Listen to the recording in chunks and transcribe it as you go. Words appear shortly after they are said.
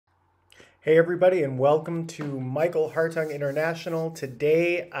Hey everybody, and welcome to Michael Hartung International.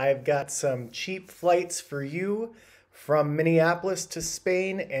 Today I've got some cheap flights for you from Minneapolis to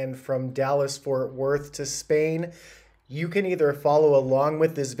Spain and from Dallas Fort Worth to Spain. You can either follow along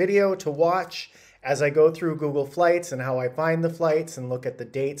with this video to watch as I go through Google Flights and how I find the flights and look at the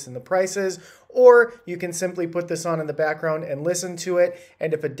dates and the prices, or you can simply put this on in the background and listen to it.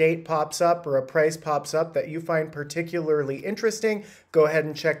 And if a date pops up or a price pops up that you find particularly interesting, go ahead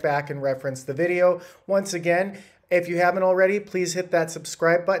and check back and reference the video. Once again, if you haven't already, please hit that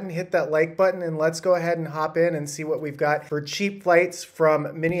subscribe button, hit that like button, and let's go ahead and hop in and see what we've got for cheap flights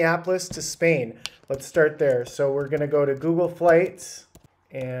from Minneapolis to Spain. Let's start there. So we're gonna go to Google Flights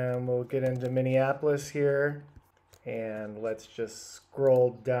and we'll get into Minneapolis here. And let's just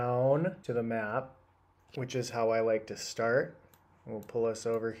scroll down to the map, which is how I like to start. We'll pull us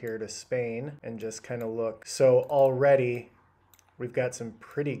over here to Spain and just kind of look. So already we've got some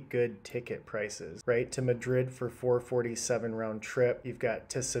pretty good ticket prices, right? To Madrid for $447 round trip. You've got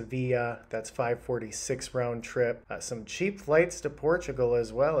to Sevilla, that's $546 round trip. Some cheap flights to Portugal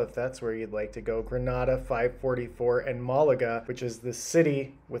as well, if that's where you'd like to go. Granada, $544, and Malaga, which is the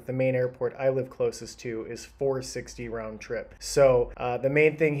city with the main airport I live closest to, is $460 round trip. So the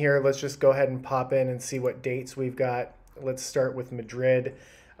main thing here, let's just go ahead and pop in and see what dates we've got. Let's start with Madrid.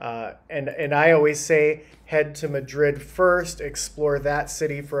 And I always say head to Madrid first, explore that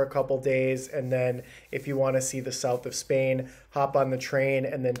city for a couple days, and then if you want to see the south of Spain, hop on the train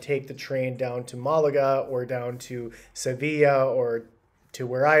and then take the train down to Malaga or down to Sevilla or to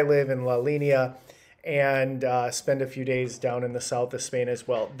where I live in La Linea and spend a few days down in the south of Spain as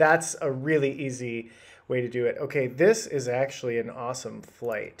well. That's a really easy way to do it. Okay, this is actually an awesome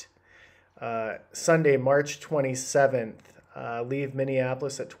flight. Sunday, March 27th. Leave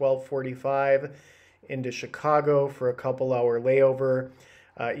Minneapolis at 12:45 into Chicago for a couple-hour layover.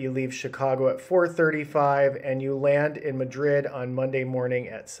 You leave Chicago at 4:35 and you land in Madrid on Monday morning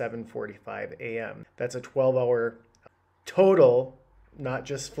at 7:45 a.m. That's a 12-hour total, not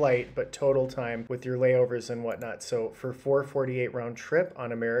just flight, but total time with your layovers and whatnot. So for $448 round trip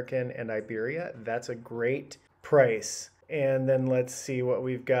on American and Iberia, that's a great price. And then let's see what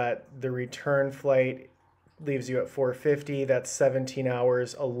we've got. The return flight leaves you at $450. That's 17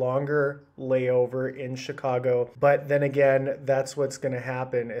 hours, a longer layover in Chicago. But then again, that's what's going to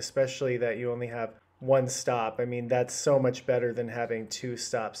happen, especially that you only have one stop. I mean, that's so much better than having two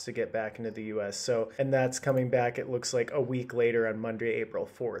stops to get back into the US. So, and that's coming back, it looks like a week later on Monday, April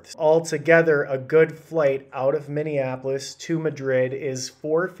 4th. Altogether, a good flight out of Minneapolis to Madrid is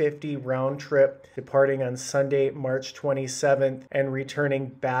 $450 round trip, departing on Sunday, March 27th and returning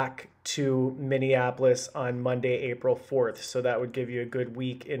back to Minneapolis on Monday, April 4th. So that would give you a good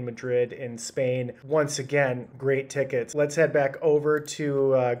week in Madrid in Spain. Once again, great tickets. Let's head back over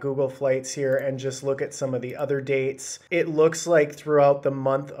to Google Flights here and just look at some of the other dates. It looks like throughout the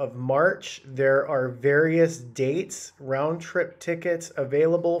month of March, there are various dates, round trip tickets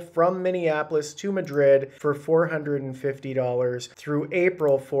available from Minneapolis to Madrid for $450 through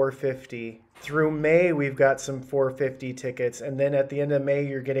April, $450. Through May, we've got some $450 tickets, and then at the end of May,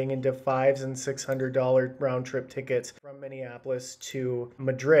 you're getting into $500 and $600 round trip tickets from Minneapolis to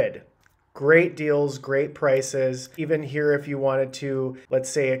Madrid. Great deals, great prices. Even here, if you wanted to, let's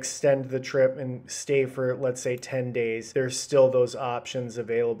say, extend the trip and stay for, let's say, 10 days, there's still those options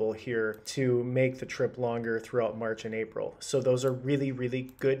available here to make the trip longer throughout March and April. So those are really,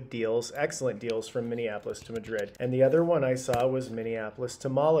 really good deals, excellent deals from Minneapolis to Madrid. And the other one I saw was Minneapolis to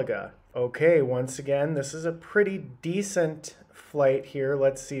Malaga. Okay, once again, this is a pretty decent flight here.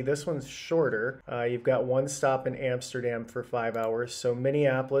 Let's see, this one's shorter. You've got one stop in Amsterdam for 5 hours. So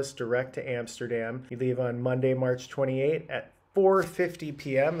Minneapolis direct to Amsterdam. You leave on Monday, March 28th at 4:50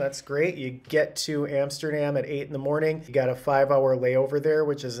 p.m. That's great. You get to Amsterdam at 8 in the morning. You got a 5-hour layover there,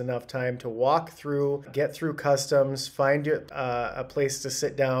 which is enough time to walk through, get through customs, find a place to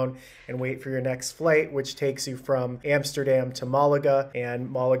sit down and wait for your next flight, which takes you from Amsterdam to Malaga.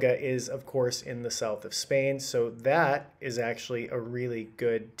 And Malaga is, of course, in the south of Spain. So that is actually a really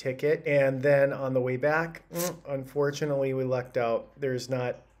good ticket. And then on the way back, unfortunately, we lucked out. There's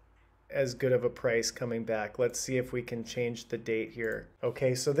not as good of a price coming back. Let's see if we can change the date here.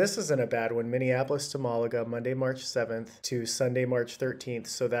 Okay, so this isn't a bad one. Minneapolis to Malaga, Monday, March 7th to Sunday, March 13th.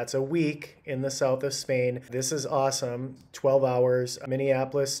 So that's a week in the south of Spain. This is awesome. 12 hours.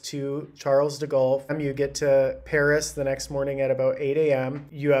 Minneapolis to Charles de Gaulle. You get to Paris the next morning at about 8 a.m.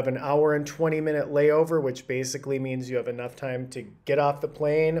 You have an hour and 20-minute layover, which basically means you have enough time to get off the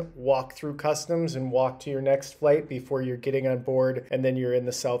plane, walk through customs, and walk to your next flight before you're getting on board. And then you're in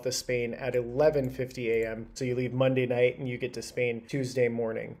the south of Spain at 11:50 a.m. So you leave Monday night and you get to Spain Tuesday Tuesday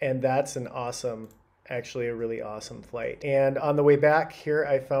morning. And that's actually a really awesome flight. And on the way back here,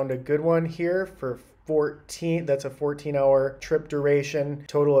 I found a good one here for 14, that's a 14-hour trip duration,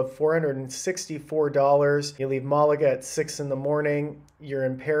 total of $464. You leave Malaga at 6 in the morning. You're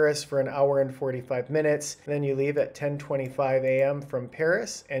in Paris for an hour and 45 minutes. And then you leave at 10:25 a.m. from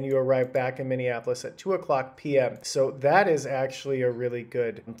Paris, and you arrive back in Minneapolis at 2 o'clock p.m. So that is actually a really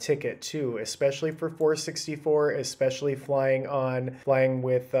good ticket too, especially for $464, especially flying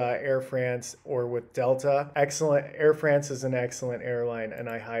with Air France or with Delta. Excellent. Air France is an excellent airline, and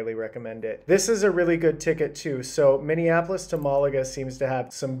I highly recommend it. This is a really good ticket too. So Minneapolis to Malaga seems to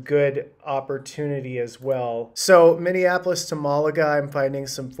have some good opportunity as well. So Minneapolis to Malaga, I'm finding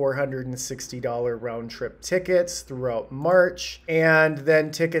some $460 round trip tickets throughout March. And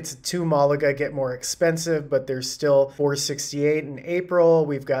then tickets to Malaga get more expensive, but there's still $468 in April.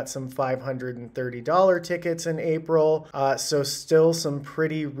 We've got some $530 tickets in April. So still some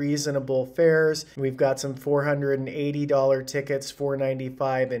pretty reasonable fares. We've got some $480 tickets,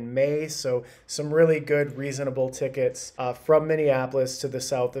 $495 in May. So some really good reasonable tickets from Minneapolis to the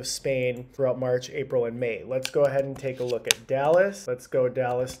south of Spain throughout March, April, and May. Let's go ahead and take a look at Dallas. Let's go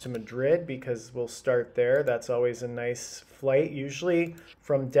Dallas to Madrid because we'll start there. That's always a nice flight. Usually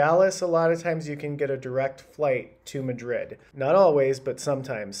from Dallas, a lot of times you can get a direct flight to Madrid. Not always, but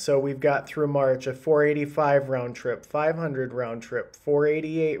sometimes. So we've got through March a 485 round trip, 500 round trip,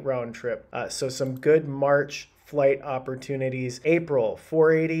 488 round trip. So some good March flight opportunities. April,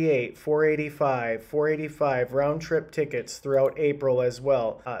 488, 485, 485 round trip tickets throughout April as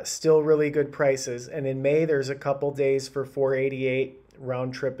well. Still really good prices. And in May, there's a couple days for 488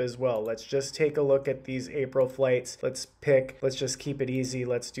 round trip as well. Let's just take a look at these April flights. Let's just keep it easy.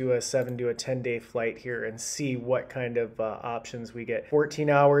 Let's do a 7 to a 10-day flight here and see what kind of options we get. 14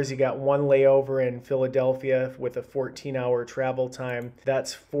 hours, you got one layover in Philadelphia with a 14-hour travel time.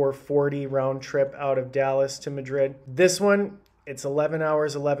 That's 440 round trip out of Dallas to Madrid. This one, it's 11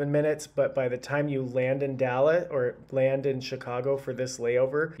 hours, 11 minutes, but by the time you land in Dallas or land in Chicago for this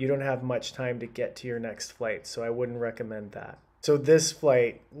layover, you don't have much time to get to your next flight, so I wouldn't recommend that. So this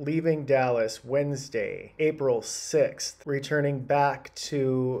flight, leaving Dallas Wednesday, April 6th, returning back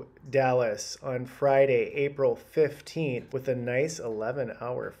to Dallas on Friday, April 15th, with a nice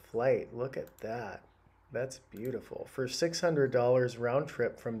 11-hour flight. Look at that. That's beautiful. For $600 round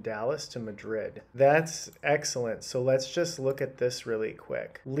trip from Dallas to Madrid. That's excellent. So let's just look at this really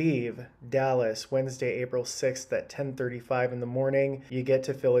quick. Leave Dallas Wednesday, April 6th at 10:35 in the morning. You get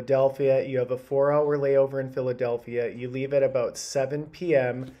to Philadelphia. You have a 4-hour layover in Philadelphia. You leave at about 7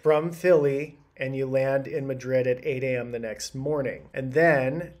 p.m. from Philly, and you land in Madrid at 8 a.m. the next morning. And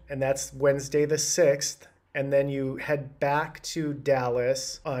that's Wednesday the 6th. And then you head back to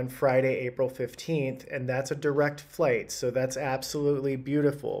Dallas on Friday, April 15th, and that's a direct flight. So that's absolutely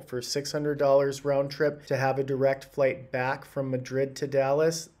beautiful. For $600 round trip to have a direct flight back from Madrid to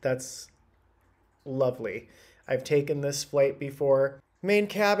Dallas, that's lovely. I've taken this flight before. Main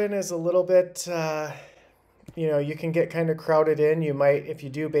cabin is a little bit, you can get kind of crowded in. You might, if you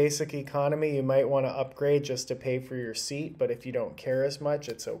do basic economy, you might want to upgrade just to pay for your seat. But if you don't care as much,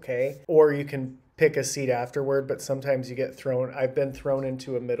 it's okay. Or you can pick a seat afterward, but sometimes you get thrown. I've been thrown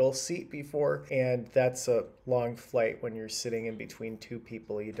into a middle seat before, and that's a long flight when you're sitting in between two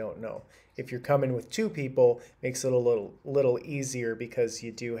people you don't know. If you're coming with two people, makes it a little easier because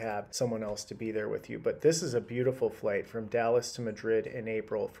you do have someone else to be there with you. But this is a beautiful flight from Dallas to Madrid in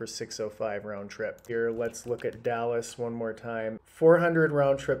April for $605 round trip. Here, let's look at Dallas one more time. 400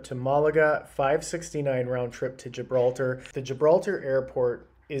 round trip to Malaga, $569 round trip to Gibraltar. The Gibraltar airport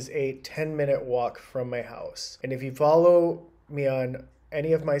is a 10-minute walk from my house. And if you follow me on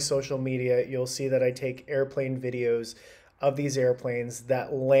any of my social media, you'll see that I take airplane videos of these airplanes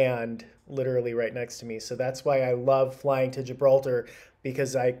that land literally right next to me. So that's why I love flying to Gibraltar,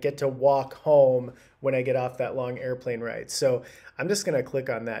 because I get to walk home when I get off that long airplane ride. So I'm just gonna click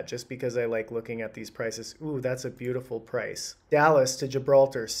on that just because I like looking at these prices. Ooh, that's a beautiful price. Dallas to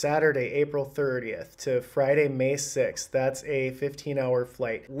Gibraltar, Saturday, April 30th to Friday, May 6th. That's a 15-hour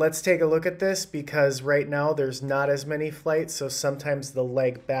flight. Let's take a look at this because right now there's not as many flights, so sometimes the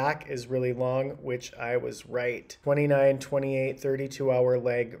leg back is really long, which I was right. 29, 28, 32-hour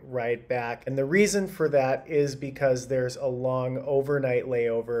leg ride back. And the reason for that is because there's a long overnight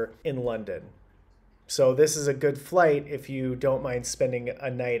layover in London. So this is a good flight if you don't mind spending a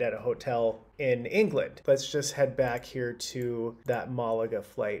night at a hotel in England. Let's just head back here to that Malaga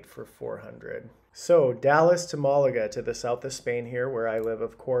flight for $400. So Dallas to Malaga, to the south of Spain here, where I live,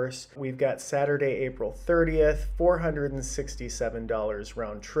 of course. We've got Saturday, April 30th, $467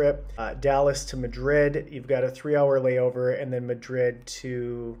 round trip. Dallas to Madrid, you've got a 3-hour layover, and then Madrid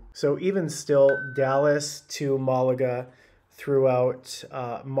to... So even still, Dallas to Malaga throughout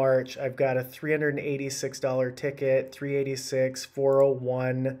March, I've got a $386 ticket, $386,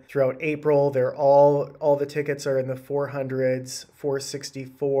 $401. Throughout April, they're all the tickets are in the 400s,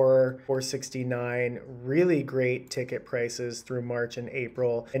 $464, $469. Really great ticket prices through March and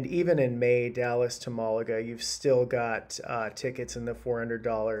April. And even in May, Dallas to Malaga, you've still got tickets in the $400,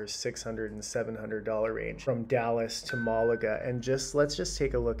 $600, and $700 range from Dallas to Malaga. And let's just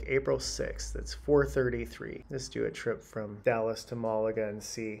take a look. April 6th, that's $433. Let's do a trip from Dallas to Malaga and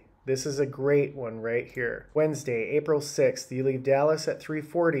see. This is a great one right here. Wednesday, April 6th, you leave Dallas at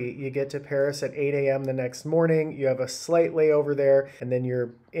 3:40. You get to Paris at 8 a.m. the next morning. You have a slight layover there, and then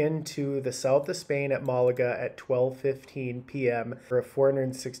you're into the south of Spain at Malaga at 12:15 p.m. for a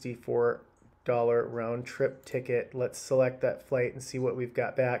 $464 round trip ticket. Let's select that flight and see what we've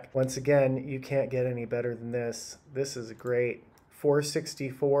got back. Once again, you can't get any better than this. This is great.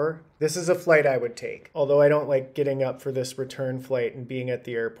 $464. This is a flight I would take, although I don't like getting up for this return flight and being at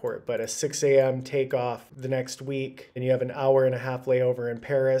the airport. But a 6 a.m. takeoff the next week, and you have an hour-and-a-half layover in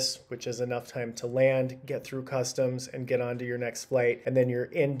Paris, which is enough time to land, get through customs, and get onto your next flight. And then you're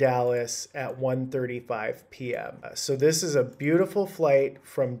in Dallas at 1:35 p.m. So this is a beautiful flight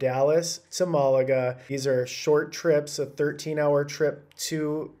from Dallas to Malaga. These are short trips, a 13-hour trip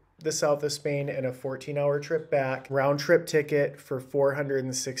to the south of Spain and a 14-hour trip back. Round trip ticket for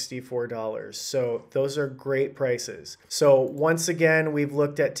 $464. So those are great prices. So once again, we've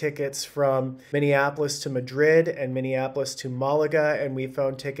looked at tickets from Minneapolis to Madrid and Minneapolis to Malaga, and we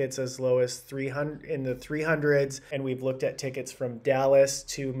found tickets as low as 300 in the 300s. And we've looked at tickets from Dallas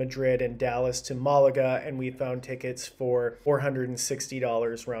to Madrid and Dallas to Malaga, and we found tickets for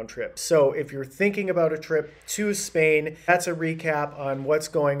 $460 round trip. So if you're thinking about a trip to Spain, that's a recap on what's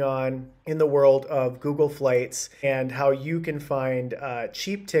going on in the world of Google Flights and how you can find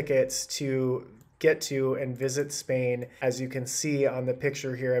cheap tickets to get to and visit Spain. As you can see on the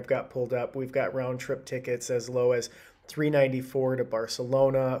picture here I've got pulled up, we've got round trip tickets as low as $394 to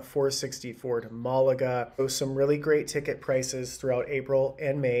Barcelona, $464 to Malaga. So some really great ticket prices throughout April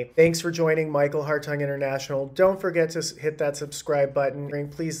and May. Thanks for joining Michael Hartung International. Don't forget to hit that subscribe button.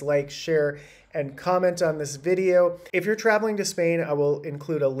 Please like, share, and comment on this video. If you're traveling to Spain, I will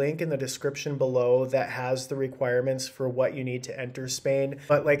include a link in the description below that has the requirements for what you need to enter Spain.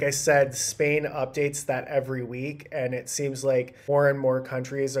 But like I said, Spain updates that every week, and it seems like more and more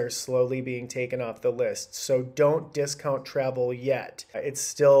countries are slowly being taken off the list. So don't discount travel yet. It's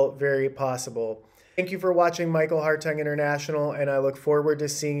still very possible. Thank you for watching Michael Hartung International, and I look forward to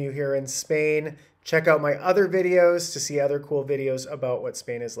seeing you here in Spain. Check out my other videos to see other cool videos about what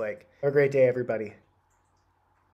Spain is like. Have a great day, everybody.